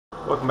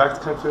Welcome back to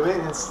Kung Fu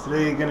Maintenance.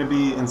 Today going to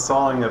be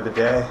installing a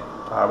bidet.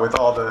 With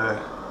all the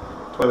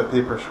toilet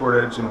paper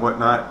shortage and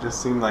whatnot,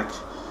 just seemed like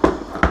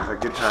a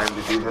good time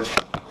to do this.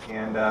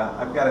 And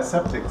I've got a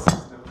septic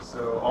system,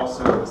 so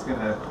also it's going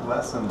to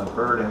lessen the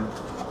burden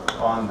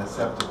on the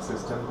septic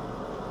system.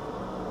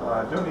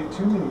 Don't need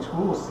too many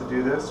tools to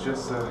do this,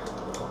 just a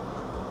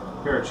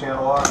pair of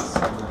channel locks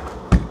and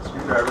a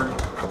screwdriver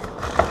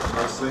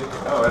mostly.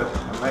 Oh,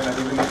 I might not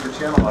even need for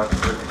channel locks,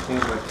 but it came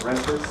with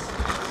wrenches.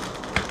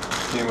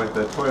 Came with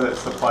the toilet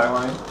supply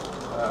line,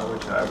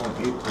 which I won't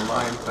need for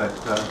mine, but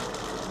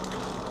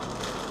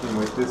came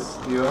with this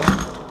deal,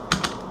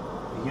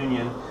 the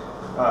Union.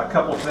 A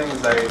couple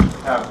things I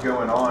have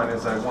going on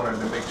is I wanted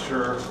to make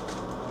sure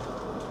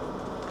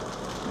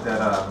that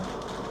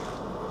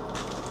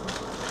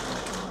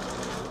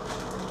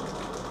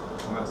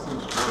well, that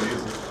seems really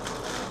easy.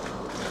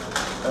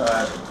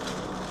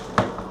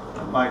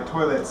 My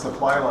toilet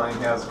supply line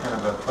has kind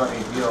of a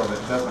funny deal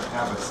that doesn't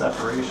have a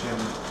separation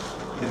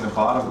in the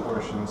bottom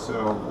portion,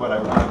 so what I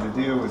wanted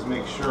to do was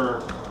make sure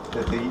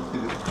that the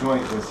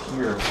joint was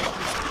here,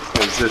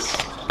 because this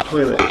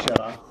toilet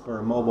shutoff for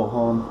a mobile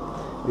home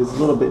is a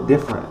little bit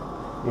different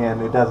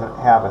and it doesn't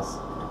have us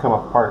come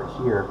apart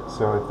here,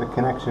 so if the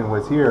connection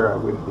was here I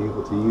wouldn't be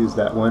able to use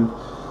that one.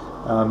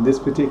 This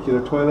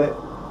particular toilet,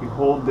 you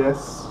hold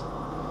this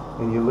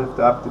and you lift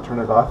up to turn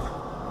it off.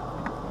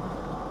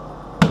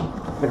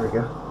 There we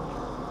go.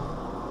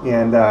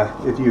 And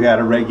if you had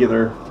a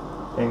regular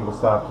angle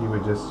stop, you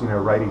would just,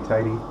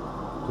 righty-tighty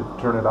to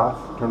turn it off,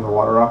 turn the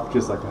water off,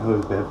 just like a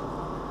hose bib.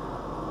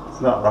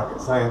 It's not rocket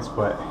science,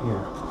 but,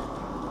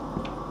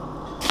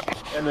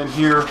 And then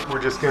here, we're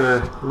just going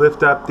to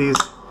lift up these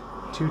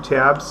two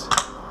tabs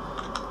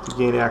to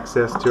gain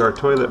access to our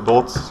toilet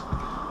bolts.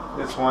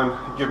 This one,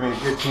 give me a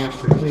good chance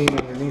to clean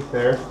underneath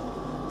there.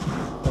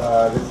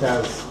 This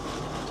has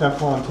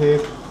Teflon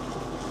tape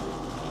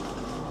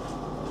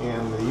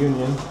and the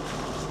Union.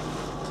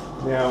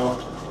 Now,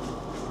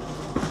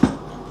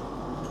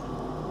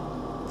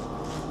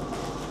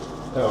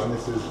 oh, and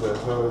this is the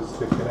hose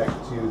to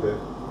connect to the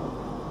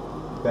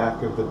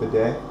back of the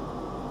bidet.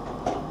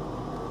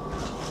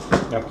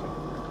 Okay.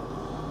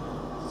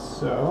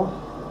 So,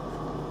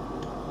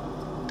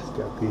 it's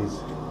got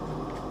these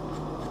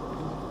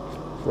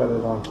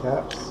threaded on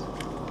caps.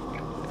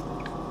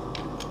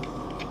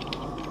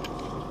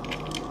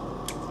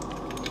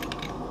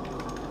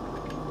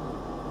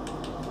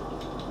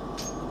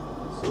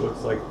 So it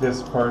looks like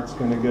this part's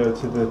going to go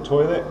to the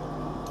toilet.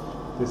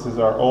 This is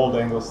our old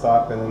angle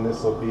stop, and then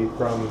this will be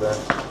from the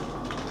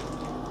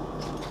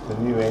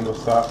new angle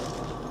stop.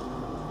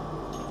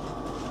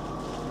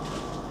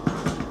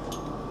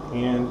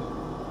 And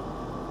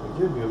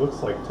it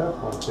looks like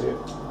Teflon tape.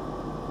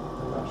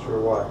 I'm not sure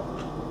why,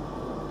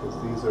 because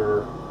these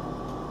are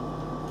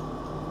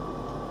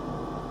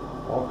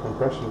all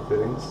compression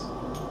fittings.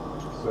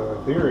 So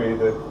in theory,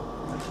 the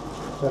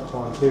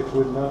Teflon tape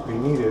would not be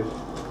needed.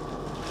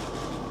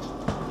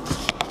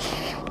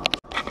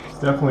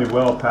 Definitely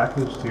well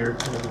packaged here.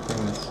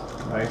 Everything is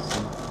nice,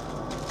 and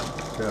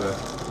got a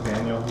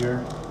manual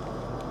here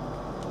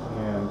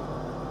and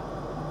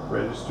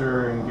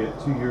register and get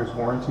 2 years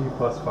warranty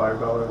plus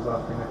 $5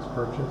 off your next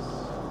purchase.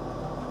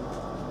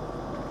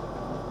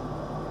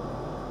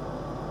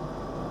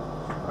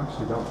 I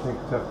actually don't think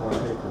Teflon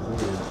tape is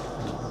needed.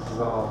 This is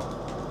all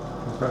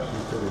compression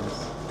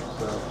fittings,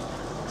 so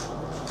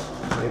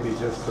maybe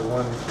just the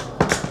one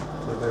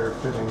that they're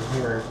fitting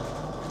here.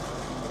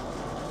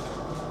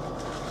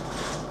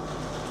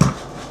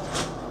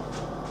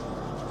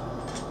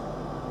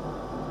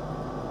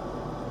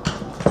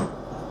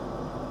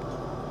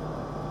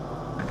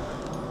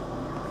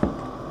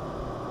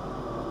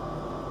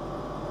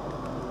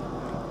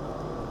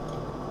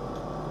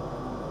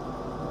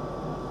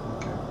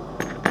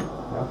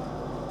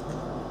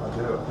 I'll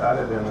do it without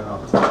it, and then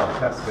I'll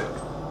test it.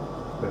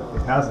 But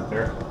if it has it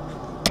there,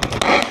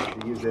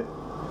 to use it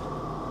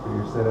for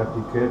your setup,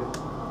 you could.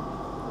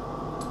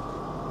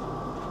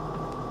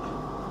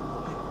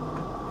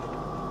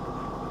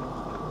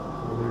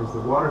 And there's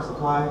the water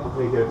supply.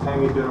 They get a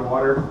tiny bit of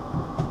water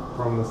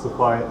from the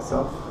supply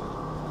itself.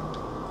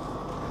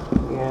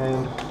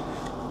 And I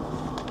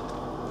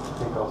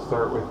think I'll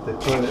start with the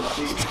toilet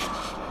seat. So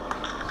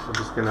I'm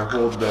just going to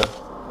hold the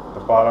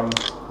bottom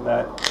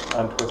nut,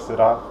 untwist it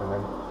off, and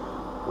then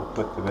we'll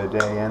put the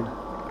bidet in.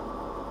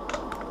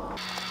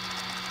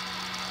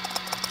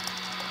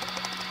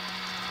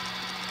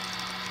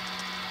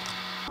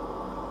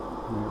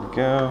 There we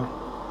go.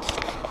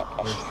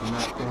 There's the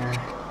nut there.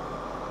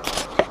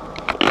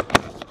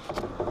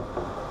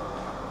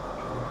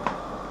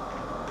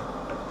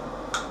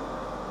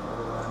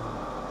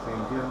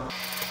 Same deal.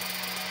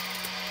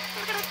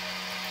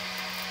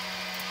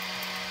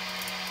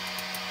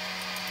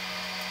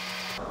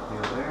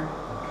 There.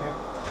 Okay.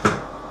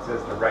 It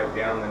says to write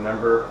down the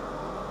number,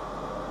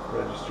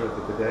 register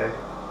the bidet.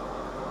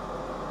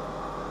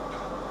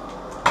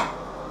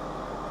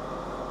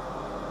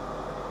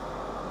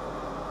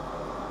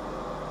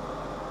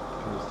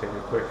 You can just take a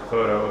quick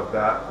photo of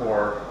that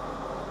or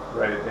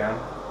write it down.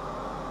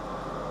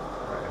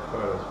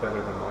 photos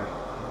better than my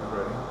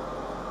handwriting.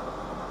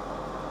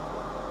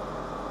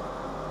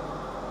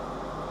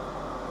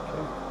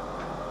 Okay.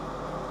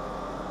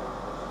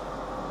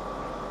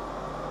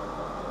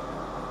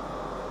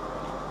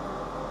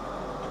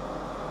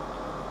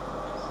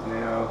 So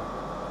now,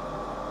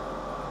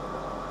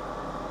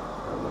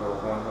 a little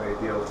one-way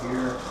deal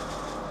here.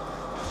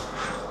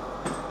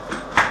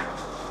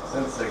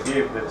 Since I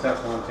gave the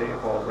Teflon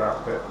tape, I'll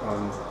wrap it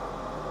on the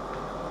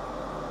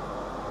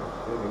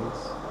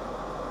fittings.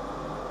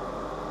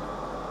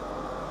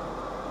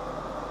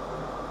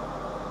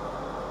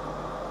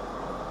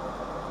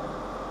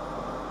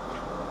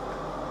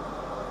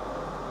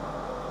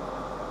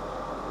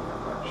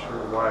 I'm not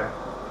sure why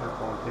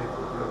Teflon tape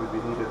would really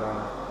be needed on a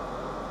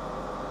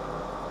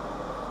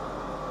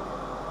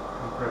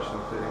compression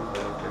fitting,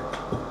 but okay.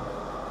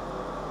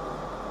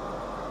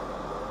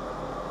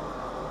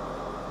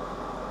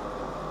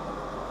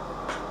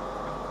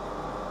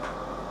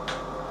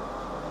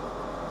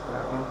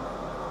 That one.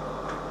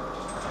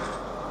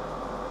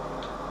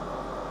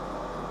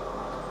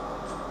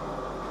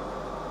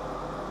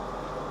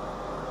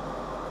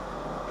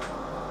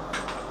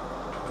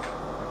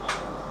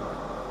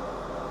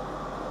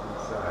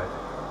 Inside.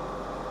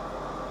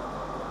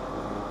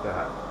 We need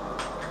that.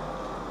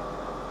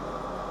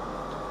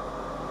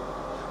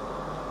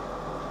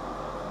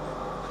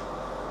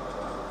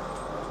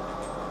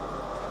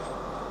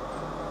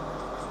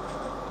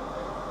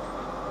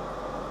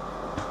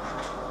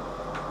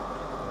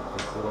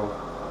 This little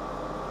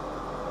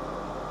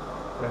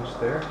bench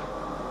there.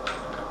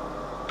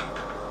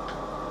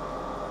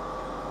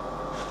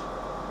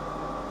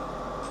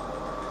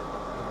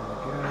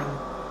 There we go.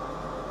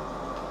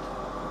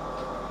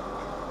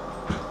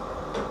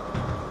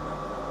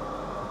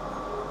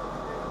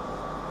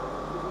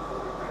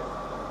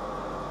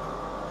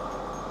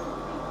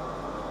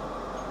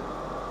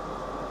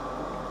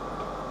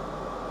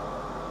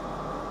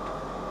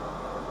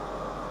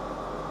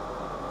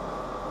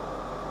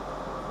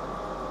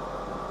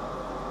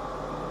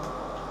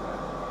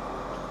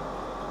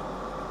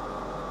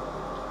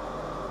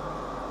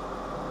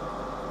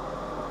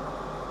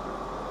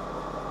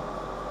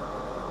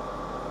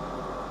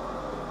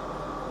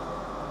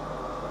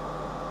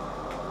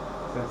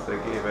 Since they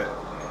gave it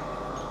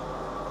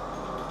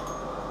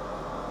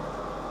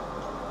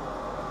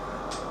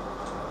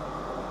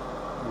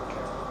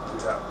okay, do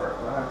that part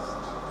last.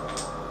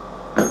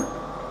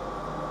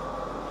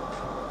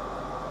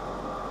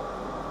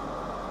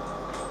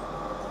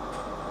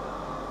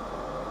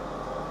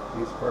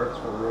 These parts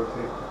will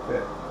rotate to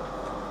fit.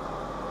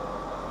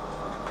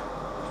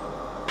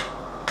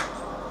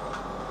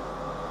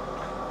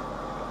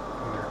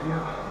 There we go.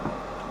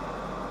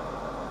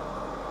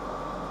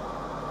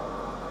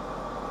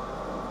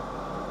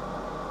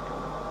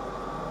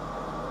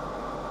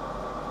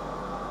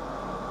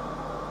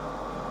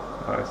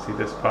 I see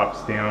this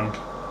pops down.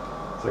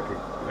 It's like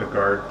a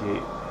guard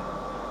gate,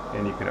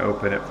 and you can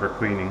open it for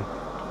cleaning.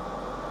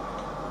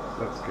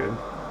 So that's good.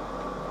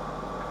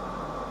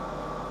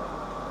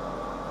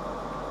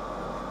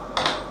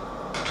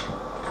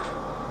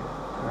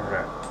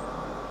 Alright.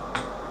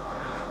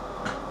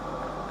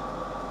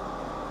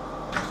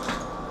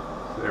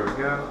 So there we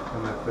go.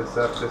 And lift this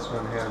up. This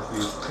one has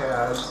these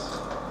tabs.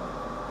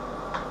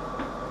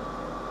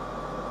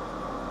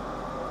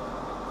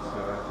 So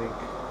I think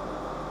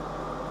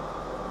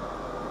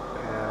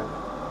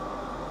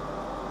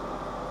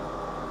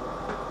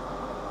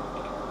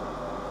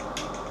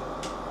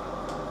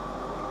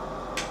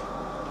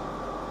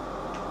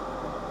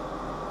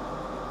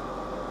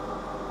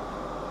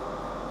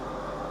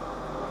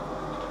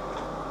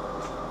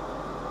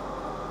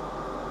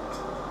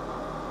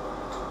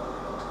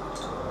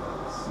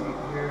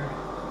here.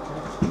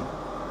 Okay.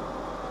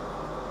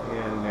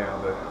 And now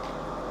the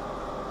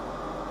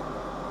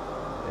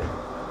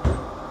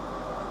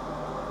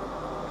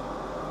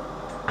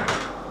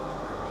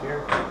over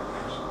here. I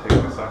should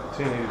take this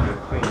opportunity to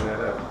clean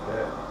that up a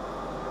bit.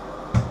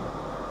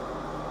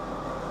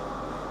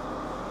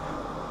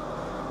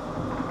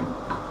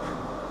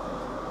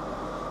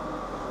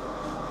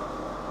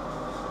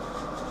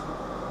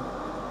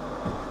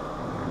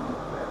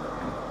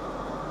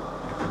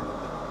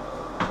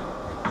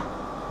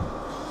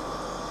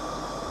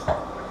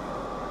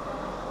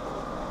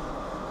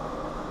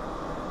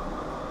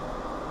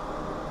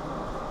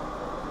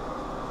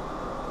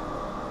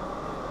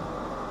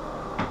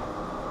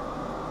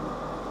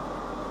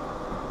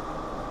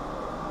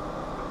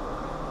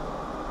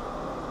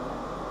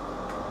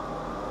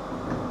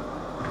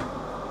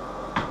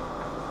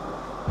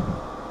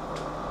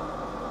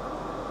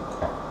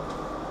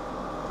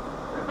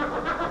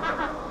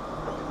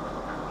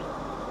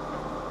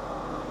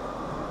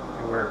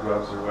 Wear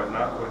gloves or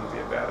whatnot wouldn't be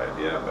a bad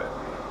idea, but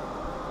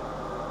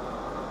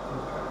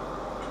okay.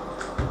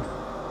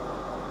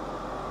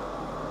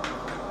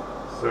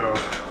 So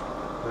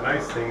the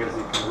nice thing is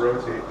you can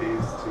rotate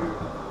these to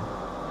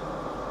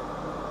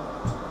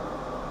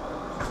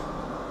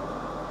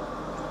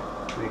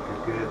make a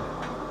good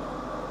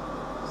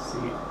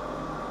seat.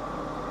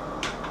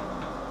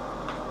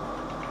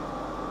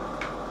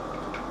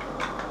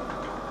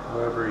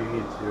 however you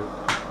need to.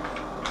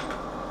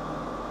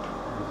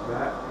 There's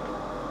that.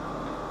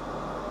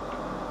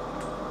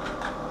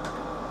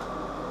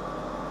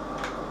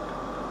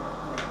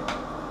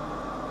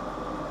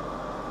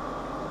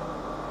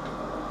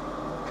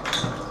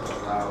 This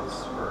allows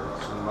for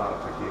some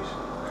modification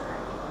there.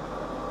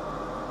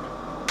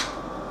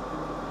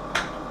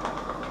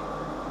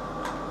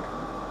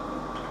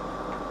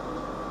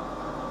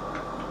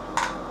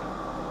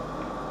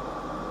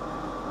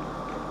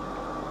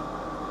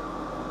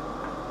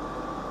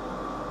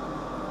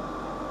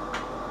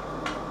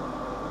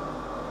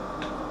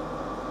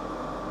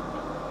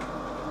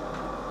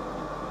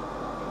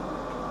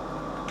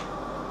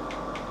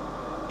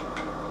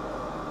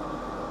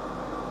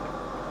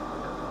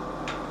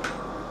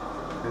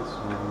 This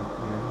one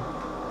in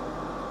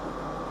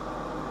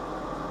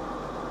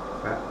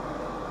that.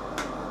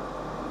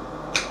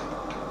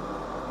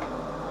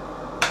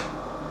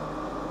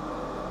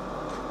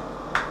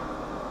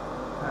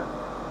 That.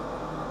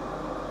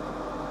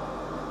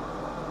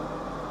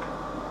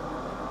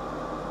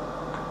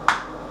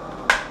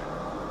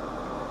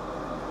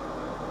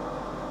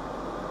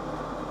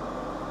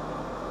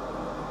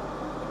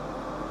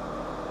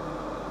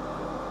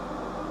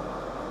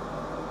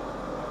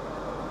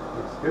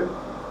 Looks good.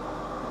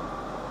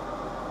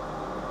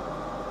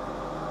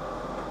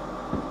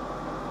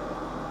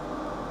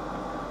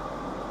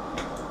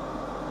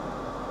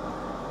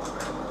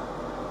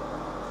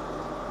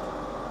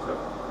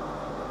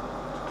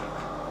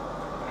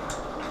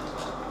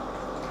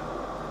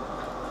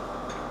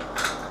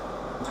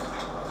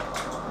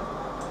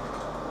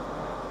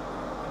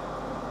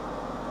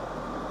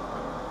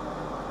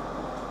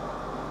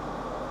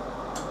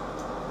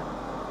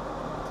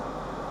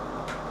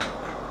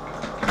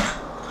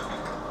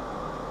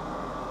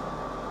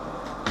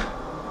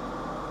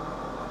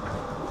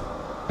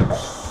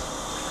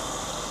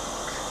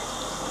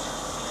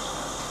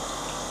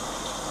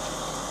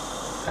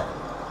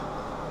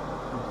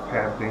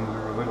 Pad things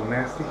are a little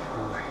nasty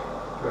from my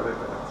toilet,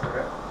 but that's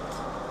alright.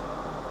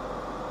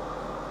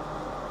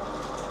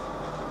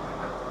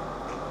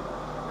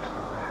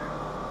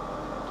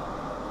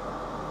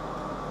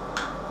 I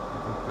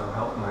think they'll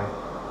help my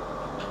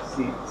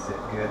seat sit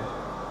good.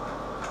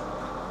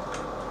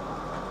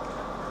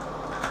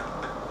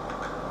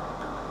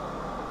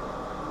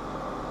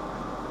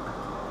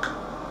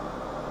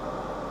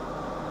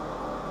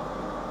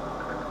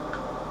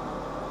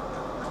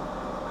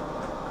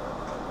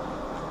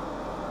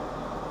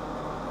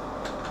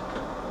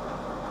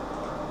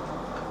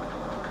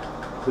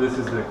 So this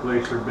is the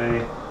Glacier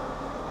Bay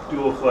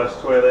dual flush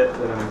toilet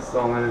that I'm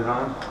installing it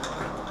on.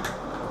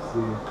 Let's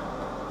see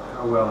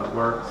how well it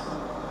works.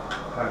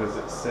 How does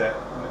it sit?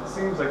 And it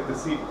seems like the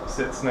seat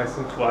sits nice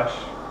and flush,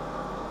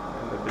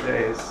 and the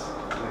bidet is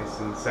nice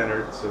and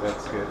centered, so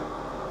that's good.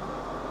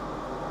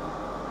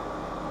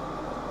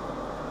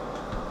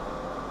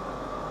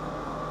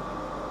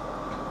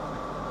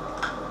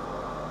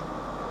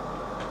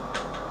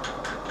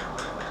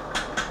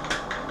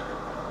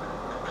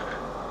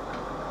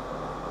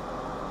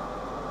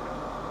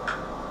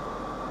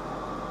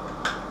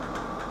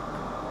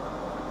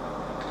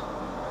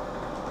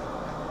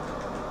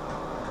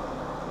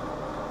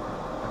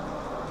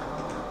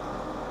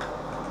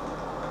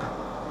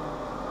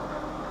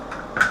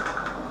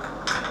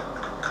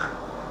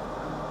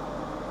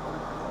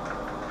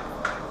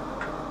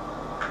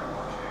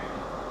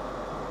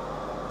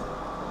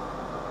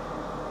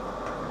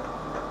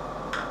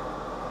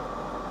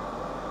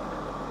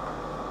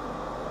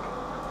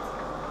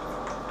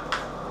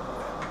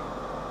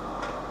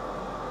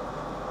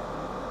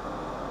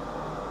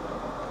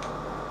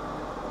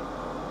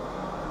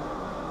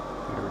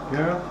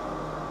 Go.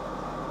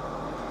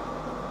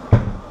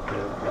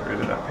 Get rid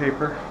of that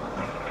paper.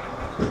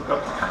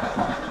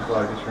 Oh. Well,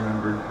 I just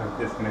remembered I've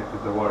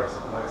disconnected the water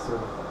supply, so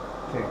the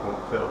tank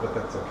won't fill, but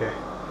that's okay.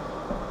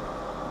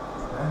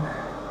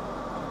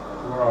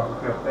 We're all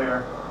hooked up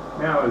there.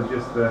 Now is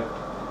just the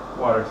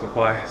water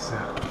supply, so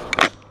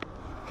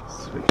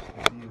switch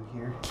the view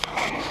here.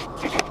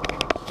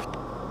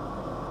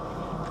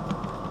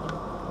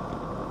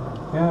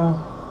 There we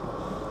go.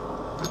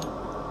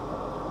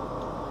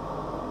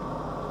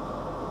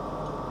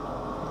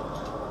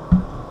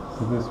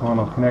 So this one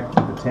will connect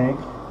to the tank.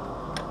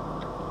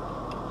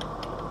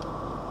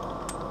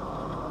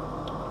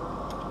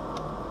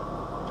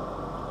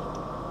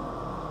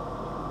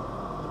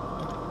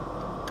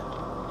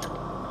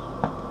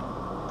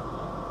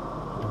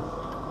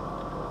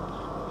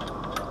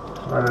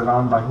 Run it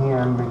on by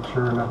hand, make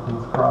sure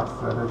nothing's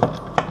cross-threaded.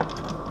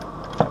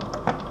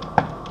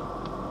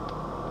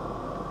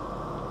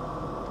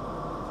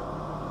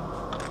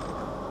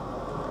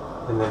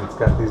 And then it's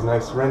got these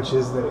nice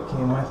wrenches that it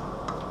came with.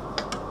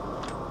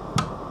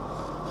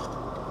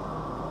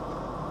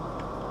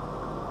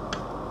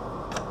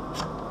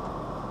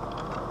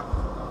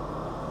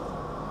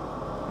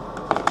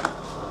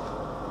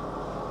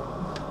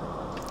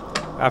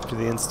 After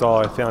the install,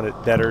 I found it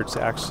better to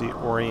actually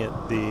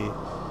orient the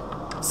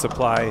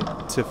supply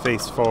to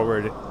face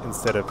forward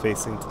instead of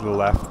facing to the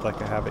left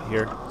like I have it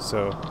here.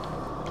 So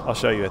I'll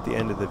show you at the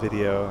end of the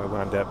video. I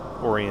wound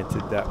up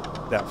oriented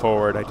that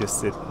forward. I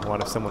just didn't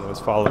want if someone was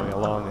following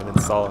along and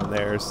installing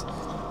theirs,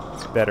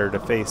 it's better to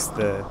face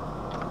the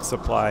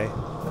supply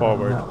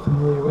forward. I'm not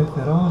familiar with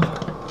at all.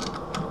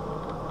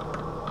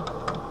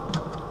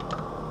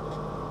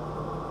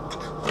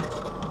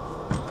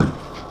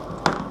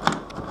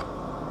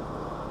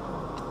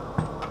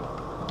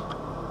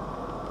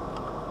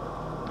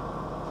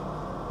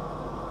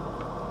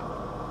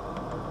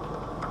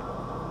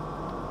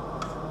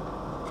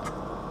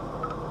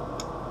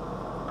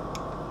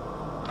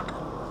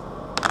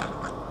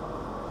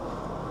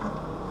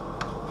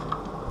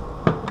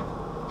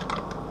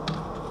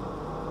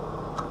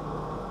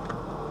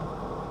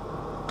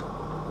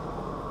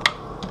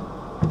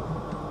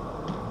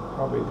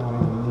 Probably don't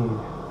even need.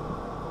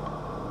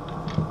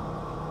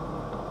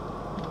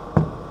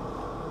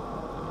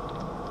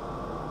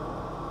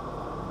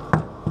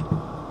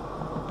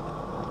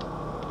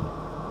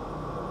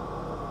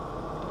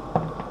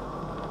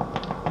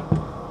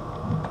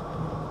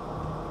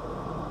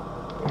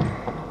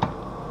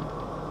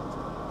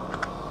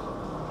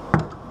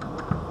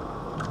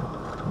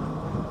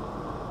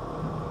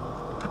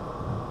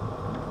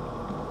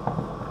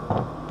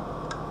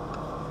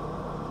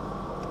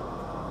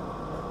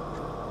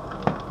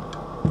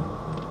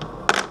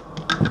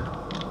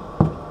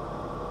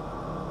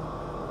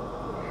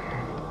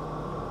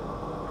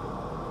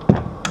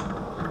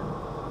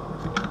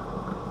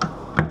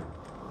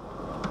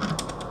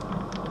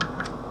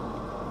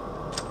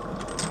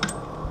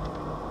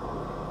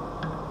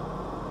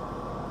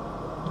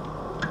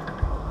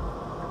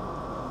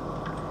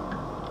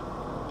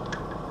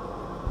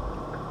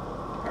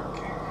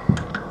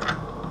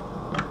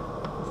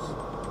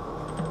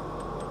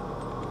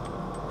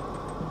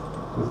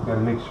 Just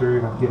gotta make sure you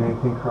don't get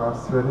anything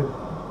cross-threaded.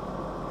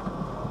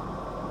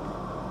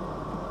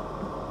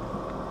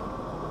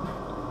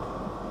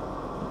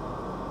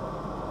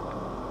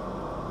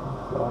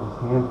 So I'll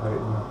just hand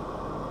tighten it.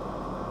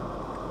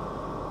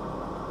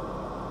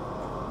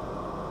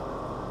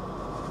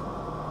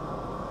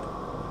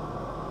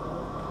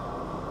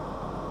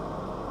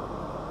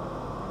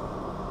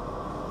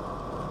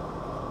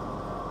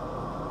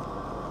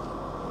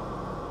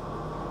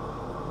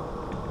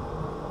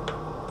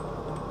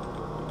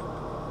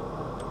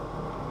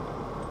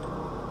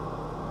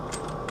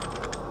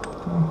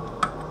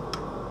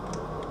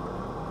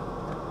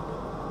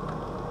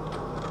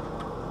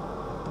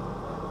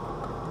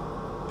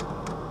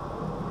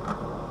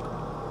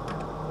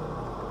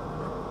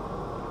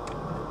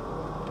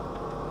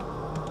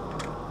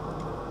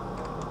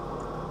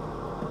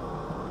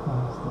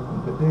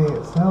 The bidet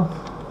itself.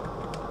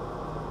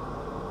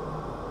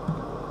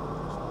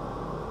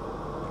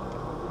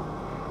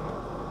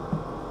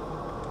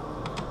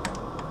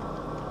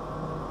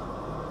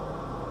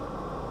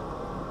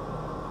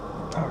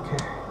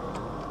 Okay.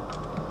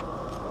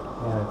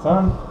 And it's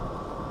on.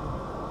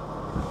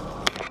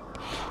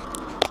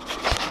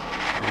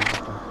 And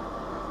the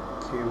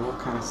cable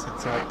kind of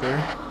sits out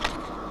there.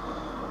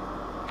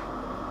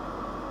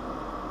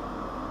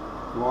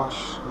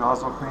 Wash,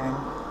 nozzle cleaning.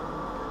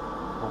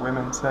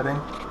 Women setting.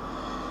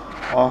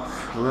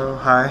 Off, low,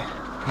 high.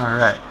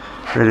 Alright,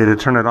 ready to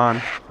turn it on.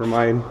 For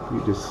mine,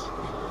 you just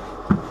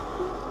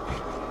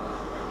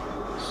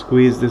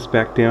squeeze this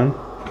back down.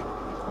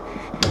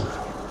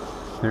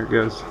 There it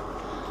goes.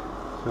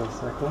 Fill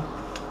cycle.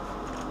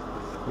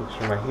 Make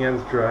sure my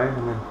hand's dry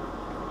and then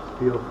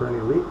feel for any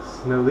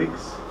leaks. No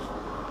leaks.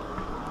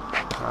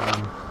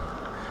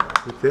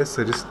 With this,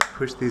 I just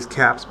push these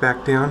caps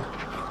back down.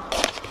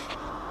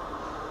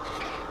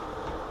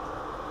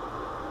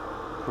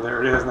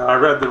 There it is. Now I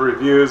read the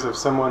reviews of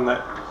someone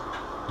that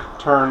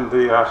turned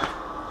the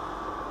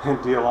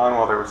deal on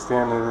while they were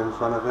standing in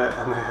front of it,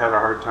 and they had a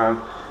hard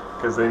time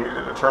because they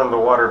needed to turn the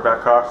water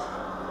back off.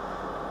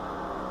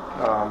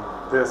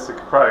 This, you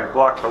could probably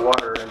block the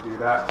water and do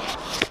that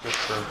just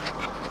for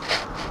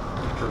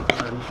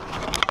fun.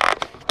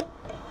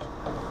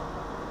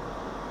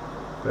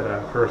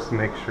 But first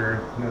make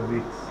sure no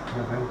leaks,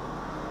 nothing.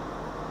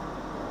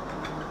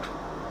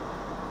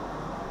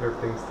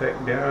 Everything's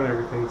tightened down,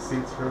 everything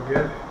seats real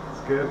good.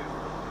 It's good.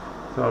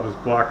 So I'll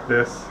just block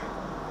this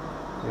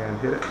and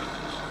hit it.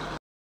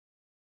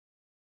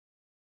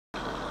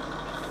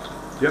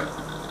 Yep,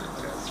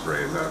 it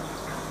sprays up.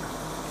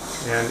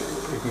 And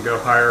you can go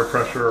higher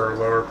pressure or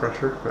lower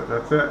pressure, but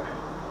that's it.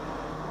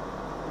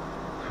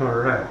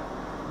 Alright.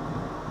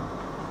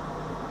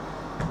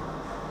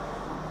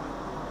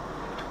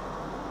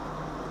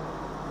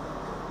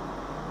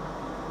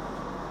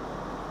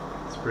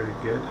 It's pretty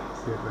good.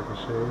 Let's see if I can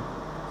show you.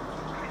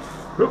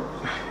 Oop,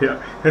 yeah.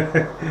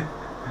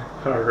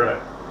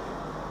 Alright.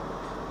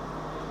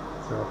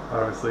 So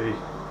obviously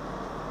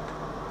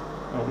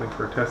only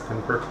for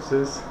testing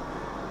purposes.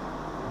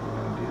 I'm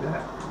going to do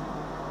that.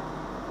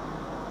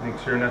 Make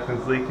sure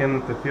nothing's leaking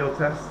with the field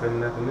test, and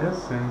nothing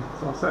is, and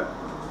it's all set.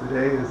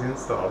 Bidet is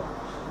installed.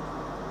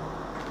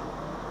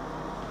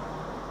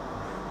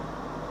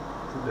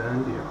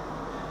 Done deal.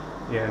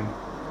 And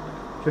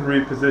you can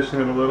reposition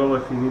it a little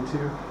if you need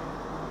to,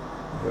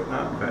 but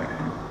not bad.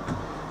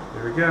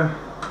 There we go.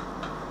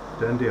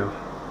 Done deal.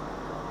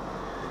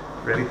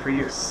 Ready for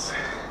use.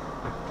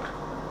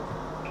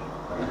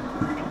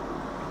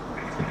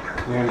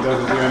 And it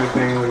doesn't do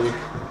anything when you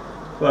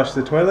flush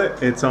the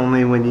toilet. It's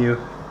only when you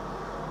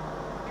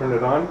turn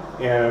it on.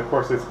 And of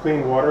course it's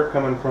clean water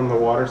coming from the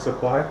water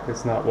supply.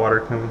 It's not water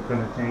coming from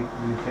the tank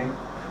or anything.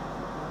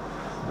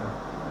 So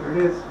there it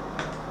is.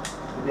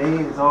 The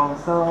day is all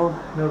installed.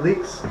 No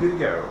leaks. Good to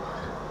go.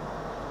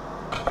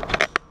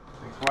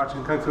 Thanks for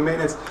watching Kung Fu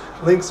Maintenance.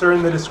 Links are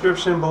in the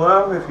description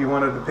below if you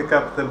wanted to pick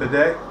up the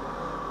bidet.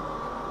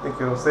 I think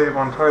it'll save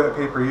on toilet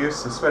paper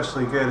use,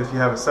 especially good if you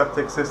have a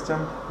septic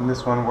system. And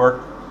this one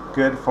worked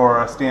good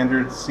for a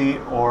standard seat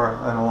or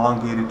an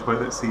elongated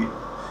toilet seat.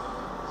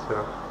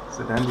 So it's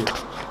a done deal.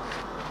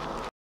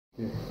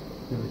 Okay,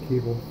 got the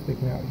cable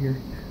sticking out here.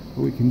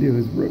 What we can do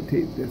is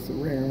rotate this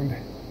around.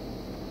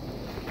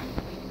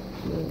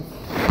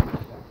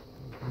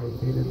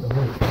 Rotate it the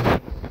whole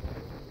time.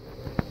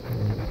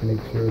 And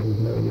make sure there's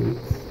no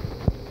leaks.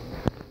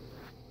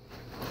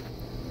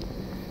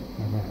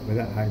 Alright, but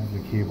that hides the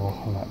cable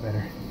a lot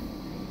better.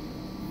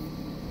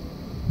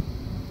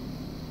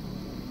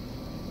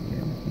 Yeah,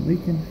 nothing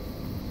leaking.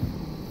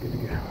 Good to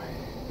go.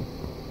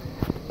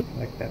 I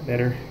like that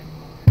better.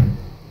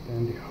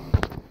 Done deal.